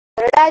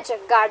થોડા જ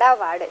ગાડા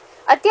વાળે.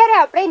 અત્યારે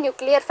આપણે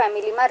ન્યુક્લિયર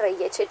ફેમિલીમાં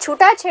રહીએ છીએ.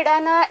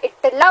 છૂટાછેડાના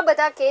એટલા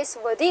બધા કેસ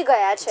વધી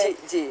ગયા છે,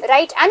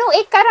 રાઈટ? આનું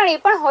એક કારણ એ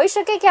પણ હોઈ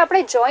શકે કે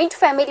આપણે જોઈન્ટ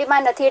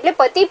ફેમિલીમાં નથી, એટલે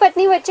પતિ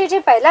પત્ની વચ્ચે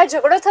જે પહેલા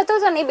ઝઘડો થતો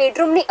હતો ને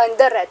બેડરૂમની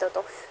અંદર રહેતો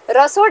હતો.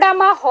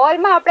 રસોડામાં,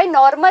 હોલમાં આપણે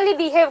નોર્મલી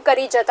બિહેવ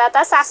કરી જતા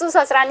હતા સાસુ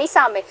સસરાની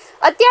સામે.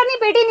 અત્યારની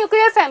પેઢી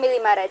ન્યુક્લિયર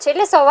ફેમિલીમાં રહે છે,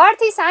 એટલે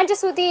સવારથી સાંજ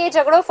સુધી એ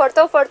ઝઘડો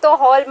ફરતો ફરતો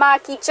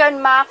હોલમાં,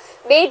 કિચનમાં,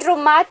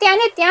 બેડરૂમમાં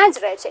ત્યાં ને ત્યાં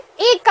જ રહે છે.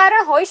 એક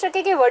કારણ હોઈ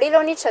શકે કે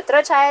વડીલોની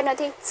છત્રછાયા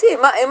નથી.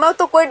 એમાં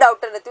તો કોઈ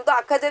ડાઉટ નથી. તો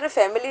આખા જે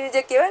ફેમિલીની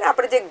જે કહેવાય ને,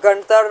 આપણે જે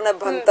ગણતર ને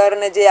ભણતર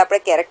ને જે આપણે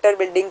કેરેક્ટર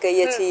બિલ્ડિંગ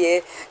કહીએ છીએ,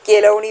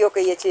 કેળવણીઓ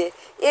કહીએ છીએ,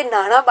 એ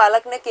નાના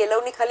બાળકને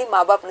કેળવણી ખાલી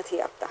મા બાપ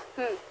નથી આપતા.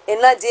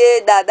 એના જે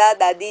દાદા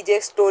દાદી જે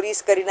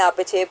સ્ટોરીઝ કરીને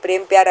આપે છે,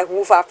 પ્રેમ પ્યાર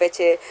હૂંફ આપે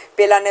છે,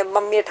 પેલાને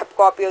મમ્મીએ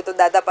ઠપકો આપ્યો તો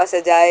દાદા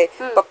પાસે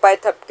જાય, પપ્પાએ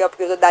ઠપકો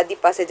આપ્યો તો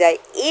દાદી પાસે જાય,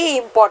 એ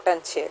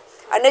ઇમ્પોર્ટન્ટ છે.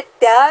 અને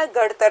ત્યાં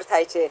ઘડતર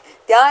થાય છે,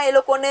 ત્યાં એ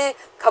લોકોને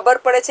ખબર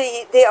પડે છે.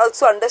 they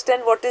also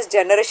understand what is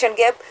generation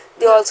gap,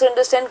 they also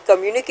understand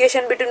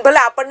communication between.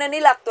 ભલે આપણને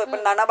નહીં લાગતો હોય,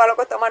 પણ નાના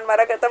બાળકો તમારા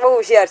મારા કરતા બહુ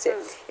હોશિયાર છે,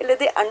 એટલે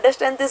they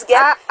understand this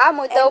gap. આ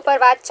મુદ્દા ઉપર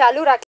વાત ચાલુ રાખી.